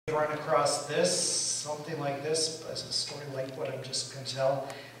run across this, something like this, as a story like what I'm just going to tell.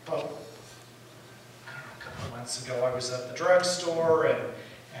 About, I don't know, a couple of months ago, I was at the drugstore and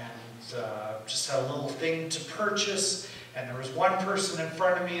just had a little thing to purchase, and there was one person in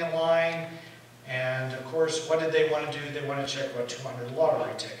front of me in line, and of course, what did they want to do? They want to check about 200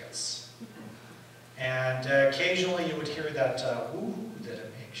 lottery tickets. And occasionally you would hear that, ooh, that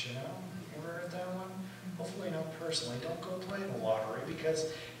it makes, you know? You ever heard that one? Hopefully not personally. Don't go play the lottery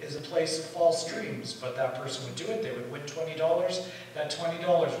because it's a place of false dreams. But that person would do it. They would win $20. That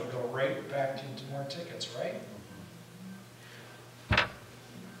 $20 would go right back into more tickets, right?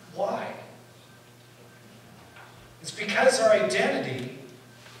 Why? It's because our identity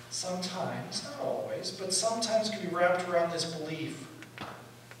sometimes, not always, but sometimes can be wrapped around this belief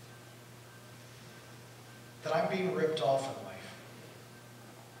that I'm being ripped off in life.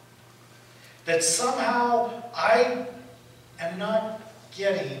 That somehow I am not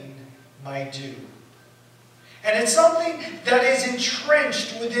getting my due. And it's something that is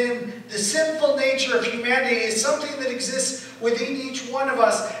entrenched within the sinful nature of humanity. It's something that exists within each one of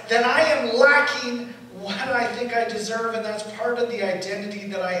us, that I am lacking what I think I deserve, and that's part of the identity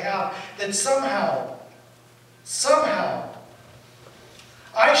that I have. That somehow,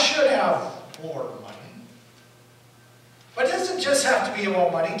 I should have more money. But it doesn't just have to be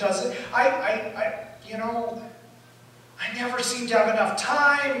about money, does it? You know, I never seem to have enough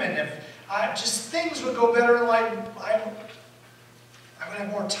time, and if just things would go better in life, I would have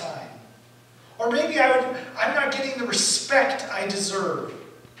more time. Or maybe I'm not getting the respect I deserve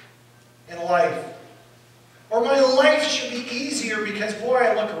in life. Or my life should be easier because, boy,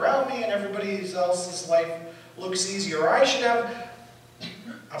 I look around me and everybody else's life looks easier. Or I should have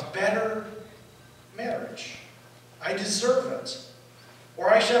a better marriage. I deserve it.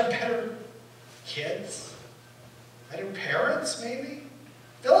 Or I should have better kids. Better parents, maybe?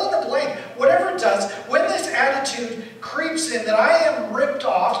 Fill in the blank. Whatever it does, when this attitude creeps in that I am ripped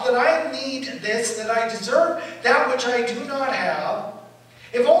off, that I need this, that I deserve that which I do not have,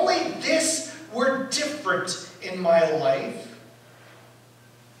 if only this were different in my life,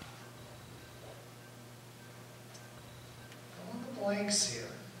 fill in the blanks here.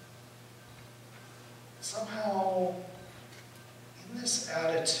 Somehow, in this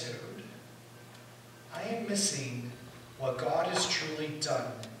attitude, I am missing what God has truly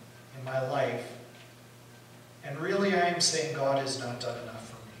done in my life. And really I am saying God has not done enough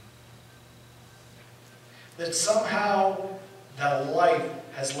for me. That somehow that life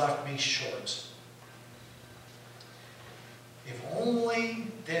has left me short. If only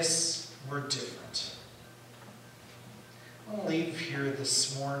this were different. I'll leave here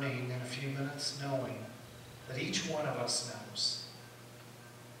this morning in a few minutes knowing that each one of us knows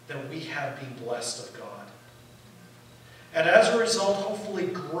that we have been blessed of God. And as a result, hopefully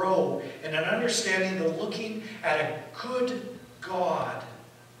grow in an understanding that looking at a good God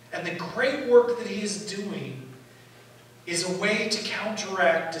and the great work that He is doing is a way to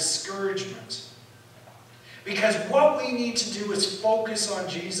counteract discouragement. Because what we need to do is focus on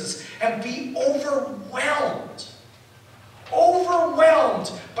Jesus and be overwhelmed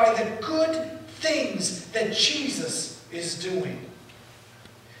by the good things that Jesus is doing.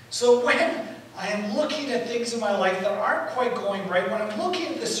 So when I am looking at things in my life that aren't quite going right, when I'm looking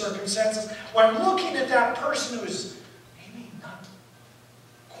at the circumstances, when I'm looking at that person who is maybe not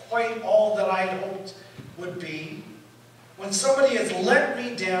quite all that I hoped would be, when somebody has let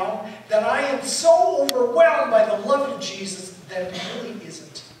me down, that I am so overwhelmed by the love of Jesus that it really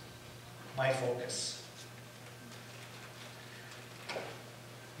isn't my focus.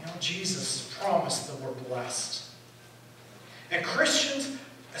 You know, Jesus promised that we're blessed. And Christians,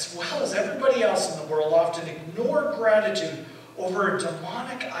 as well as everybody else in the world, often ignore gratitude over a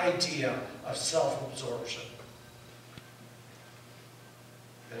demonic idea of self-absorption.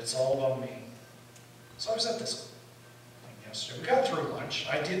 That it's all about me. So I was at this thing yesterday. We got through lunch.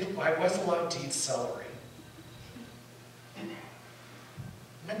 I was allowed to eat celery.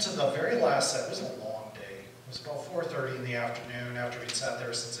 Went to the very last set. It was a long day. It was about 4:30 in the afternoon after we'd sat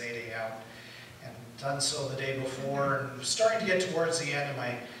there since 8 a.m. and done so the day before. And it was starting to get towards the end, and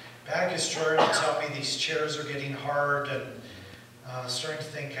my back is starting to tell me these chairs are getting hard, and starting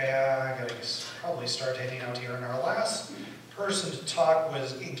to think, I gotta probably start heading out here. And our last person to talk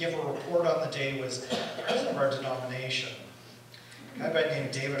and give a report on the day was the president of our denomination, a guy by the name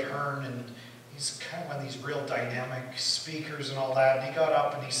of David Hearn, and he's kind of one of these real dynamic speakers and all that. And he got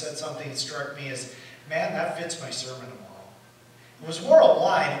up and he said something that struck me as, man, that fits my sermon tomorrow. It was more a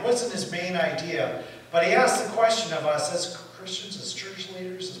line. It wasn't his main idea. But he asked the question of us as Christians, as church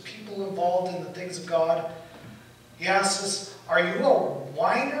leaders, as people involved in the things of God. He asked us, are you a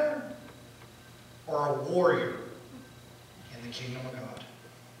whiner or a warrior in the kingdom of God?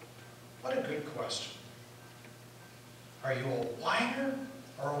 What a good question. Are you a whiner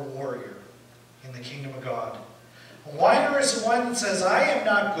or a warrior in the kingdom of God? A whiner is the one that says, I am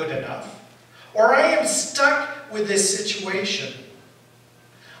not good enough, or I am stuck with this situation.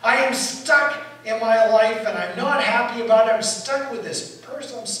 I am stuck in my life and I'm not happy about it. I'm stuck with this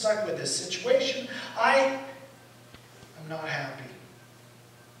person. I'm stuck with this situation. I'm not happy.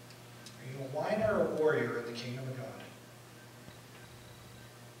 Are you a whiner or a warrior in the kingdom of God?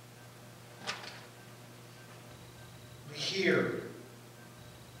 We hear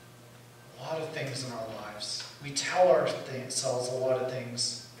a lot of things in our lives. We tell ourselves a lot of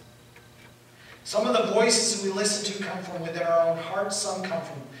things. Some of the voices we listen to come from within our own hearts. Some come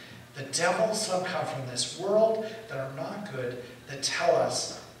from the devil. Some come from this world that are not good, that tell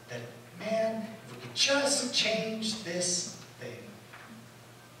us that, man, if we could just change this thing,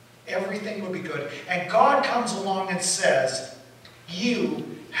 everything would be good. And God comes along and says,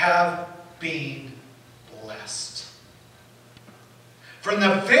 you have been blessed. From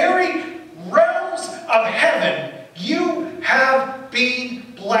the very realms of heaven, you have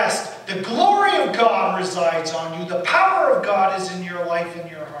been blessed. The glory of God resides on you. The power of God is in your life and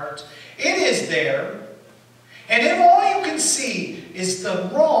your heart. It is there. And if all you can see is the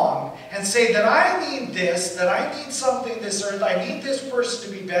wrong and say that I need this, that I need something this earth, I need this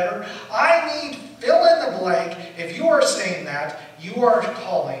person to be better, I need fill in the blank, if you are saying that, you are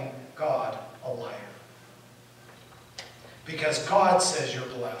calling God a liar. Because God says you're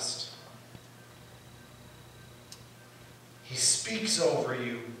blessed. He speaks over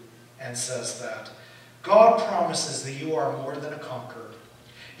you and says that. God promises that you are more than a conqueror.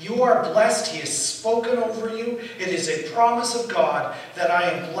 You are blessed. He has spoken over you. It is a promise of God that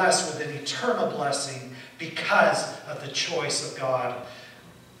I am blessed with an eternal blessing because of the choice of God.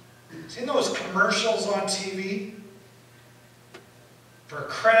 Seen those commercials on TV for a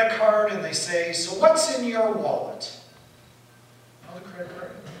credit card, and they say, so what's in your wallet? Know the credit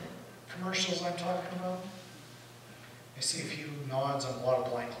card commercials I'm talking about? I see a few nods and a lot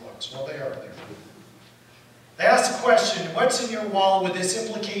of blank looks. Well, they are there. They ask the question, what's in your wallet, with this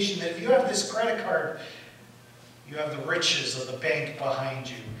implication that if you have this credit card, you have the riches of the bank behind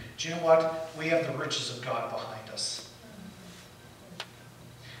you. Do you know what? We have the riches of God behind us.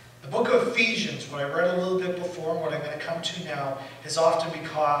 The book of Ephesians, what I read a little bit before and what I'm going to come to now, has often been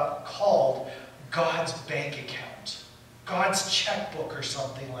called God's bank account. God's checkbook or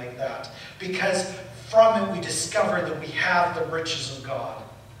something like that. Because from it we discover that we have the riches of God.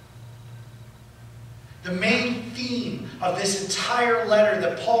 The main theme of this entire letter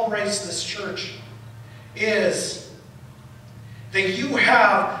that Paul writes to this church is that you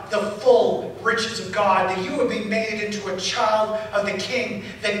have the full riches of God, that you have been made into a child of the King,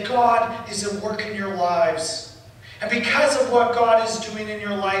 that God is at work in your lives. And because of what God is doing in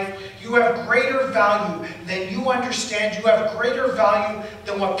your life, you have greater value than you understand. You have greater value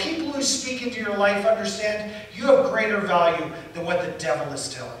than what people who speak into your life understand. You have greater value than what the devil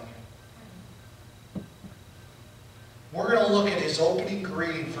is telling you. We're going to look at his opening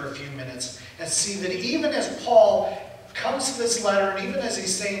greeting for a few minutes and see that even as Paul comes to this letter, and even as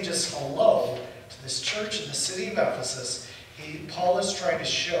he's saying just hello to this church in the city of Ephesus, Paul is trying to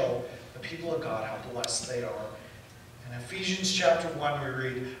show the people of God how blessed they are. In Ephesians chapter 1 we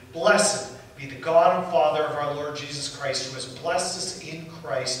read, blessed be the God and Father of our Lord Jesus Christ, who has blessed us in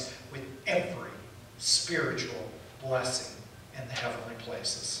Christ with every spiritual blessing in the heavenly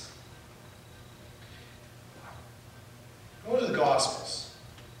places. Go to the Gospels.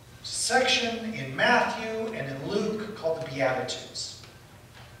 It's a section in Matthew and in Luke called the Beatitudes.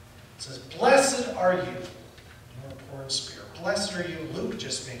 It says, blessed are you when you are poor in spirit. Blessed are you. Luke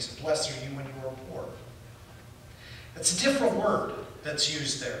just makes it, blessed are you when you are poor. It's a different word that's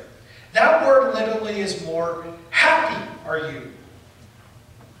used there. That word literally is more, happy are you.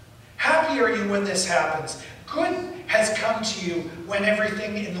 Happy are you when this happens. Good has come to you when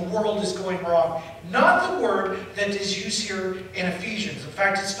everything in the world is going wrong. Not the word that is used here in Ephesians. In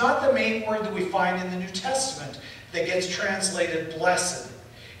fact, it's not the main word that we find in the New Testament that gets translated blessed.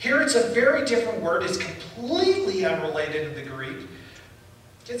 Here it's a very different word. It's completely unrelated to the Greek. It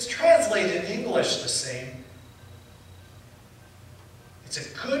gets translated in English the same. It's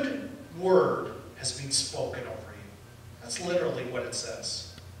a good word has been spoken over you. That's literally what it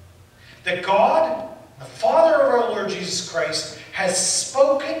says. That God, the Father of our Lord Jesus Christ, has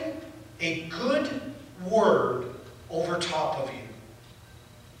spoken a good word over top of you.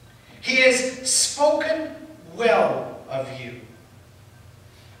 He has spoken well of you.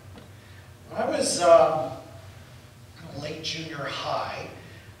 When I was in late junior high,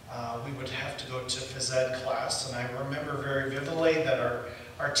 we would have to go go to phys ed class, and I remember very vividly that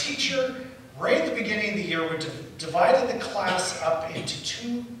our teacher, right at the beginning of the year, would divided the class up into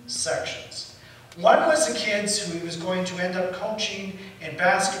two sections. One was the kids who he was going to end up coaching in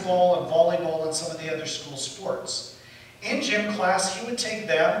basketball and volleyball and some of the other school sports. In gym class, he would take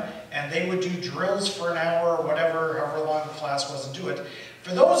them, and they would do drills for an hour or whatever, however long the class was, and do it.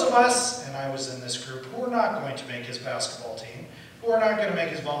 For those of us, and I was in this group, who were not going to make his basketball team, who were not going to make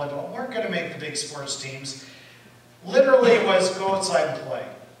his volleyball, weren't going to make the big sports teams, literally it was go outside and play.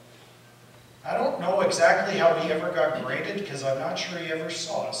 I don't know exactly how he ever got graded, because I'm not sure he ever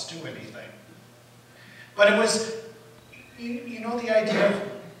saw us do anything. But it was, you know, the idea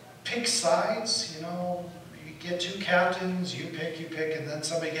of pick sides, you know, you get two captains, you pick, and then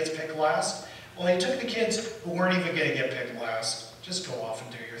somebody gets picked last. Well, he took the kids who weren't even going to get picked last. Just go off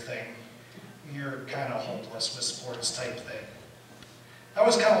and do your thing. You're kind of hopeless with sports type thing. That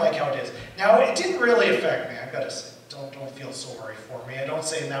was kind of like how it is. Now, it didn't really affect me, I've got to say. Don't feel sorry for me. I don't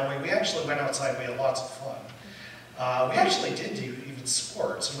say it that way. We actually went outside. We had lots of fun. We actually did do even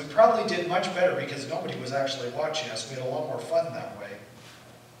sports, and we probably did much better because nobody was actually watching us. We had a lot more fun that way.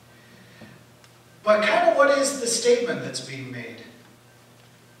 But kind of what is the statement that's being made?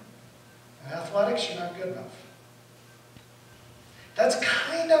 In athletics, you're not good enough. That's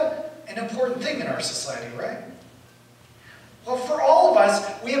kind of an important thing in our society, right? Well, for all of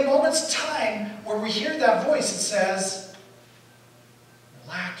us, we have moments of time where we hear that voice that says,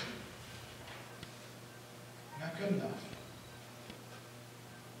 you're lacking. You're not good enough.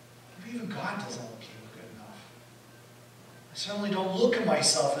 Maybe even God doesn't look at you good enough. I certainly don't look at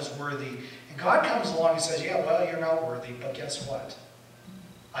myself as worthy. And God comes along and says, yeah, well, you're not worthy, but guess what?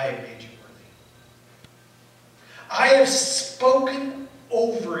 I have made you worthy. I have spoken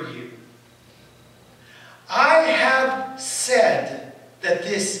over you. I have said that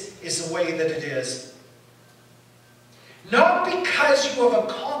this is the way that it is. Not because you have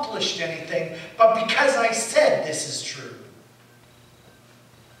accomplished anything, but because I said this is true.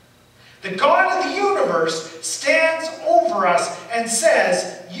 The God of the universe stands over us and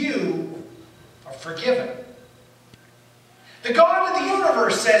says, you are forgiven. The God of the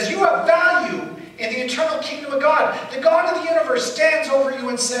universe says, you have value in the eternal kingdom of God. The God of the universe stands over you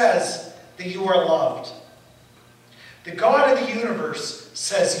and says that you are loved. The God of the universe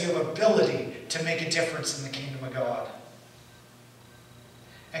says you have ability to make a difference in the kingdom of God.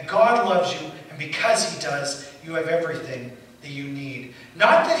 And God loves you, and because He does, you have everything that you need.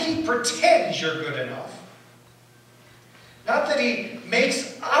 Not that He pretends you're good enough. Not that He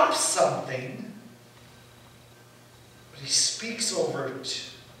makes up something. But He speaks over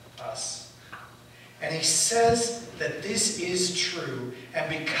us. And He says that this is true. And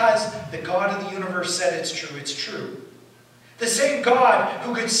because the God of the universe said it's true, it's true. The same God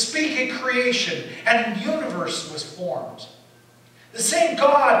who could speak in creation and the universe was formed. The same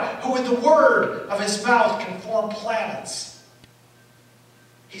God who with the word of His mouth can form planets.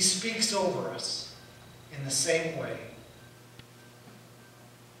 He speaks over us in the same way.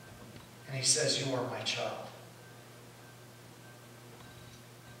 And He says, you are my child.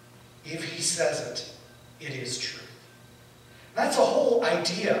 If He says it, it is truth. That's the whole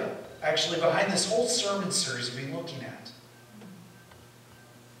idea, actually, behind this whole sermon series we've been looking at.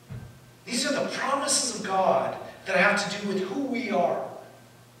 These are the promises of God that have to do with who we are.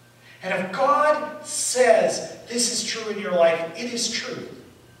 And if God says this is true in your life, it is true.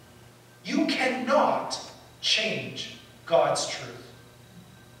 You cannot change God's truth.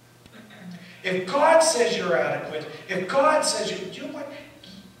 If God says you're adequate, if God says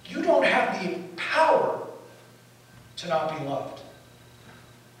you don't have the power to not be loved.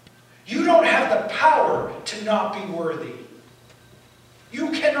 You don't have the power to not be worthy.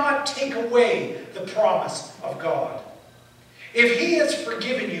 You cannot take away the promise of God. If He has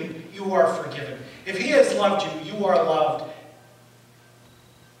forgiven you, you are forgiven. If He has loved you, you are loved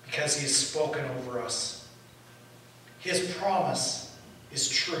because He has spoken over us. His promise is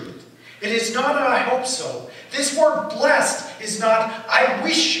truth. It is not an I hope so. This word blessed is not I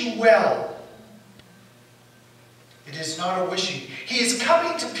wish you well. It is not a wishing. He is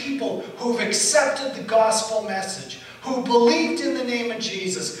coming to people who have accepted the gospel message, who believed in the name of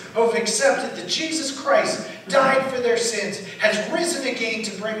Jesus, who have accepted that Jesus Christ died for their sins, has risen again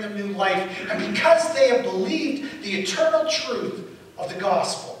to bring them new life, and because they have believed the eternal truth of the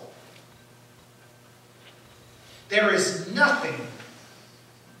gospel, there is nothing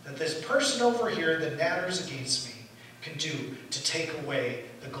that this person over here that matters against me can do to take away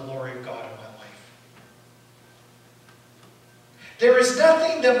the glory of God in my life. There is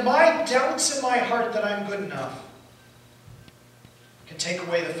nothing that my doubts in my heart that I'm good enough can take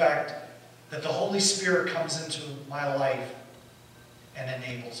away the fact that the Holy Spirit comes into my life and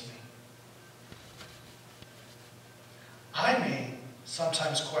enables me. I may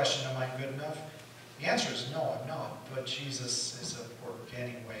sometimes question, am I good enough? The answer is no, I'm not. But Jesus is at work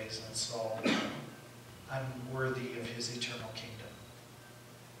anyways, and so I'm worthy of his eternal kingdom.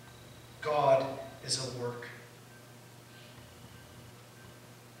 God is at work.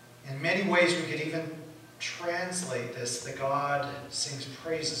 In many ways, we could even translate this that God sings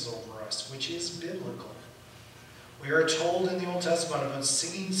praises over us, which is biblical. We are told in the Old Testament about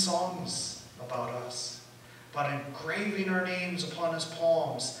singing songs about us, about engraving our names upon his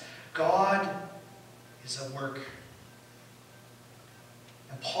palms. God is at work.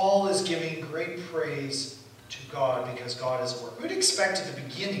 And Paul is giving great praise to God because God is at work. We'd expect at the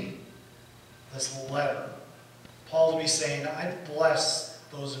beginning of this letter, Paul to be saying, I bless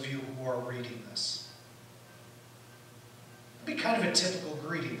those of you who are reading this. It'd be kind of a typical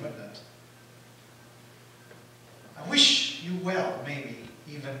greeting, wouldn't it? I wish you well, maybe,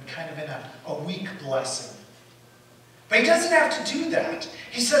 even kind of in a weak blessing. But he doesn't have to do that.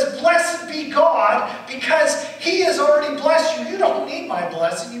 He says, blessed be God, because he has already blessed you. You don't need my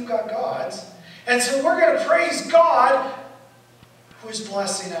blessing, you've got God's. And so we're going to praise God who is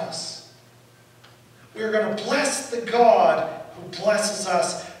blessing us. We're going to bless the God who blesses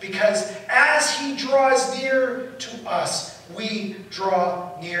us, because as he draws near to us, we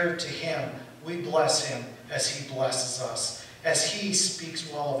draw near to him. We bless him as he blesses us. As he speaks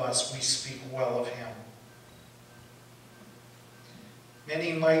well of us, we speak well of him.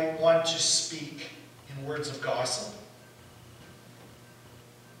 Many might want to speak in words of gossip,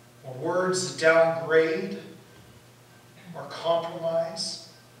 or words that downgrade or compromise.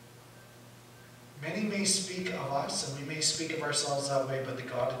 Many may speak of us, and we may speak of ourselves that way, but the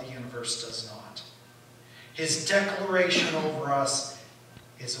God of the universe does not. His declaration over us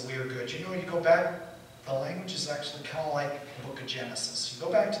is that we are good. You know, you go back, the language is actually kind of like the book of Genesis. You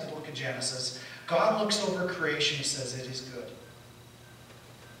go back to the book of Genesis, God looks over creation, he says, it is good.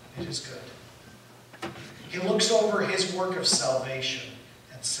 It is good. He looks over his work of salvation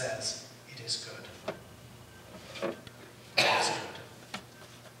and says, it is good. It is good.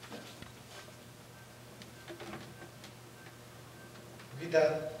 Read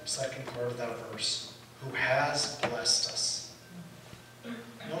that second part of that verse. Who has blessed us.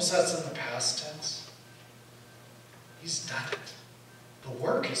 Notice that's in the past tense. He's done it. The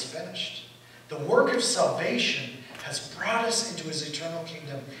work is finished. The work of salvation has brought us into his eternal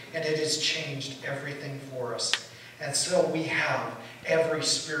kingdom, and it has changed everything for us. And so we have every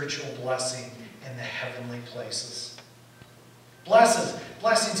spiritual blessing in the heavenly places.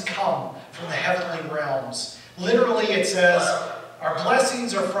 Blessings come from the heavenly realms. Literally it says, our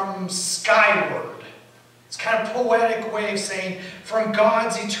blessings are from skyward. It's kind of a poetic way of saying from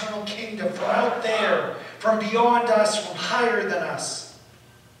God's eternal kingdom, from out there, from beyond us, from higher than us.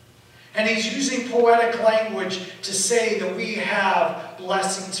 And he's using poetic language to say that we have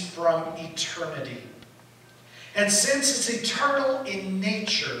blessings from eternity. And since it's eternal in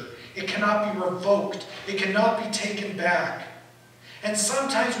nature, it cannot be revoked. It cannot be taken back. And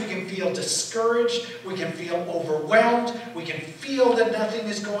sometimes we can feel discouraged. We can feel overwhelmed. We can feel that nothing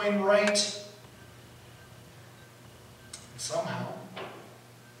is going right. Somehow,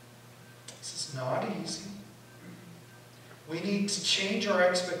 this is not easy. We need to change our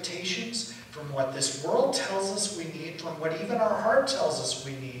expectations from what this world tells us we need, from what even our heart tells us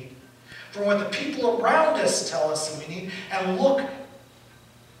we need, from what the people around us tell us that we need, and look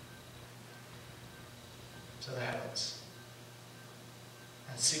to the heavens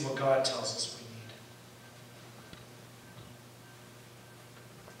and see what God tells us we need.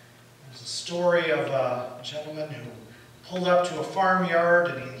 There's a story of a gentleman who pulled up to a farmyard,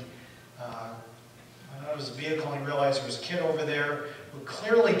 and he went out of his vehicle and he realized there was a kid over there who had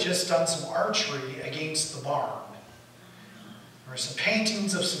clearly just done some archery against the barn. There were some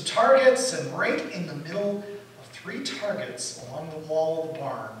paintings of some targets, and right in the middle of 3 targets along the wall of the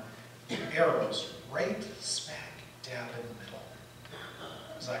barn were arrows right smack dab in the middle.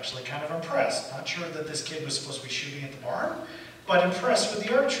 I was actually kind of impressed. Not sure that this kid was supposed to be shooting at the barn, but impressed with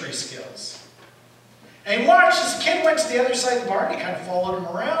the archery skills. And he watched as the kid went to the other side of the barn. He kind of followed him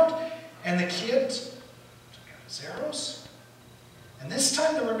around. And the kid took out his arrows. And this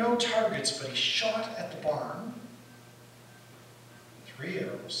time there were no targets, but he shot at the barn. 3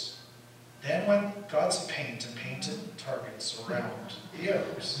 arrows. Then got some paint and painted targets around the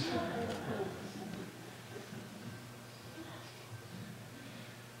arrows.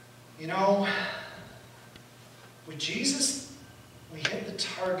 You know, with Jesus, we hit the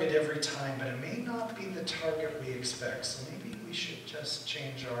target every time, but it may not be the target we expect. So maybe we should just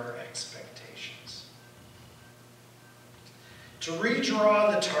change our expectations. To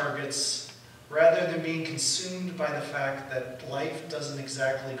redraw the targets, rather than being consumed by the fact that life doesn't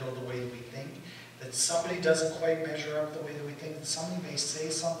exactly go the way that we think, that somebody doesn't quite measure up the way that we think, that somebody may say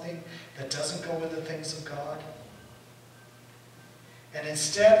something that doesn't go with the things of God. And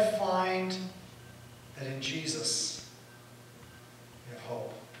instead find that in Jesus we have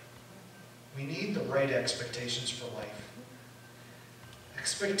hope. We need the right expectations for life.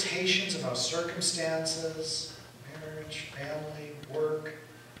 Expectations about circumstances, marriage, family, work,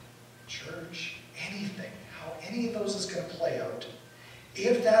 church, anything, how any of those is going to play out.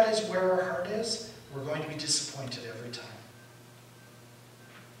 If that is where our heart is, we're going to be disappointed every time.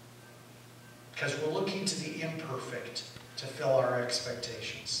 Because we're looking to the imperfect to fill our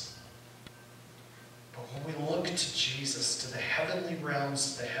expectations. But when we look to Jesus, to the heavenly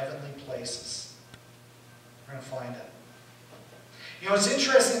realms, to the heavenly places, we're going to find it. You know, it's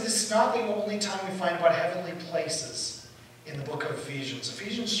interesting, this is not the only time we find about heavenly places in the book of Ephesians.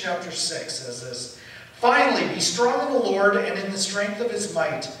 Ephesians chapter 6 says this, "Finally, be strong in the Lord and in the strength of his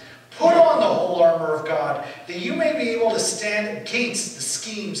might. Put on the whole armor of God, that you may be able to stand against the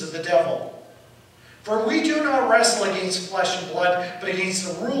schemes of the devil. For we do not wrestle against flesh and blood, but against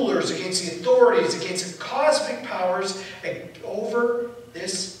the rulers, against the authorities, against the cosmic powers over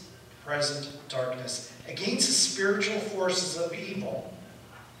this present darkness, against the spiritual forces of evil."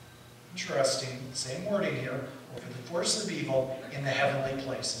 Interesting, same wording here, over the forces of evil in the heavenly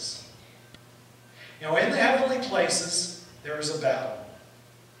places. You know, in the heavenly places, there is a battle.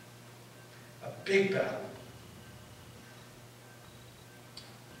 A big battle.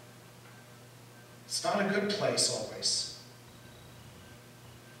 It's not a good place always.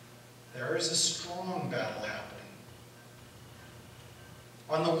 There is a strong battle happening.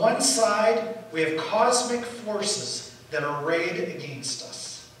 On the one side, we have cosmic forces that are arrayed against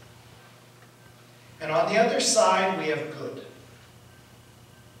us. And on the other side, we have good.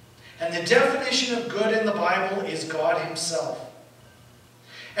 And the definition of good in the Bible is God himself.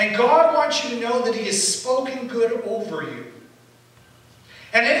 And God wants you to know that he has spoken good over you.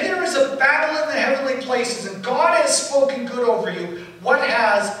 And if there is a battle in the heavenly places and God has spoken good over you, what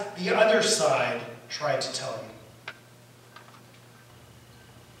has the other side tried to tell you?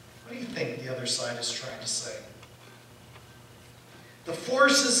 What do you think the other side is trying to say? The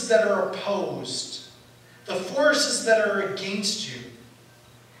forces that are opposed, the forces that are against you,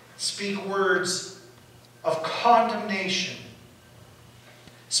 speak words of condemnation,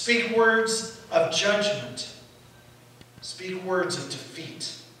 speak words of judgment, speak words of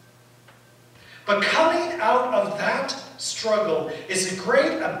defeat. But coming out of that struggle is the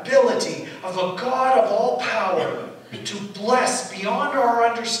great ability of a God of all power to bless beyond our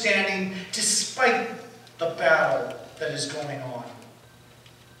understanding despite the battle that is going on.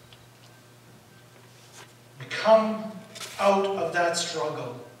 We come out of that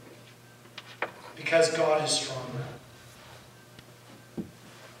struggle because God is stronger.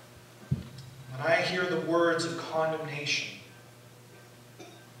 When I hear the words of condemnation,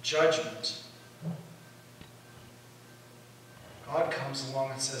 judgment, God comes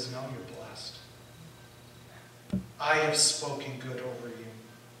along and says, "No, you're blessed. I have spoken good over you."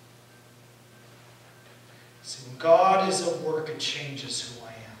 See, when God is at work, it changes who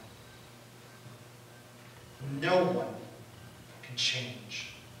I am. No one can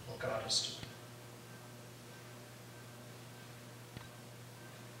change what God is doing.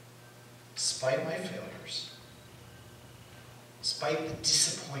 Despite my failures, despite the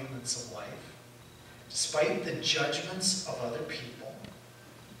disappointments of life, despite the judgments of other people,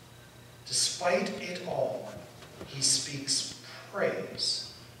 despite it all, he speaks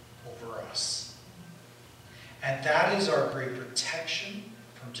praise over us. And that is our great protection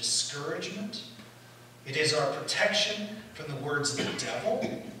from discouragement. It is our protection from the words of the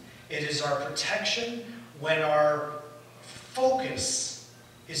devil. It is our protection when our focus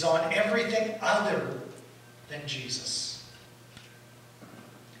is on everything other than Jesus.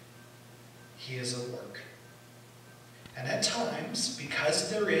 He is at work. And at times, because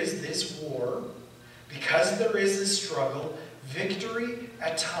there is this war, because there is this struggle, victory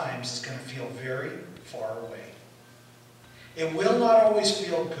at times is going to feel very far away. It will not always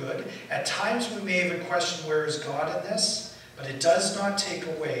feel good. At times we may even question, where is God in this? But it does not take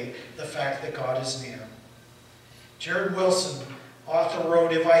away the fact that God is near. Jared Wilson, author,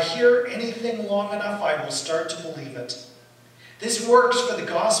 wrote, "If I hear anything long enough, I will start to believe it. This works for the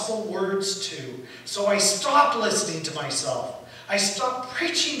gospel words too. So I stop listening to myself. I stop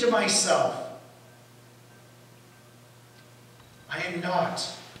preaching to myself. I I am not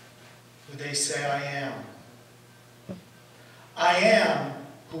who they say I am. I am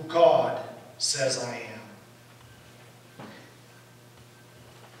who God says I am.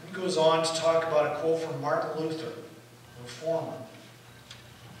 He goes on to talk about a quote from Martin Luther, the reformer.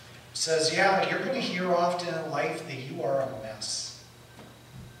 He says, yeah, you're going to hear often in life that you are a mess.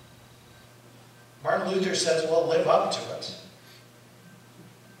 Martin Luther says, well, live up to it.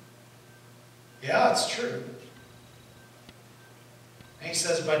 Yeah, it's true. And he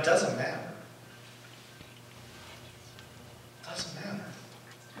says, but it doesn't matter. It doesn't matter.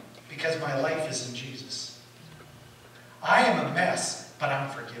 Because my life is in Jesus. I am a mess, but I'm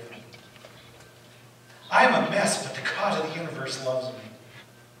forgiven. I am a mess, but the God of the universe loves me.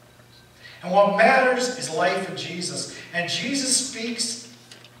 And what matters is life in Jesus. And Jesus speaks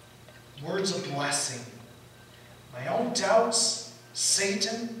words of blessing. My own doubts,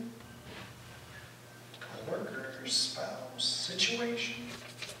 Satan, co-workers, spouse, situation,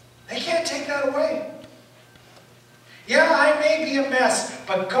 they can't take that away. Yeah, I may be a mess,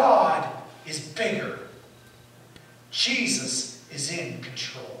 but God is bigger. Jesus is in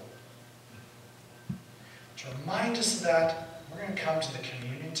control. To remind us of that, we're going to come to the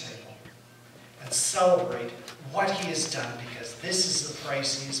communion table and celebrate what He has done, because this is the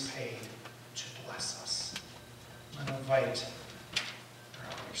price He has paid to bless us. I'm going to invite our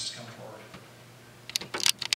elders to come.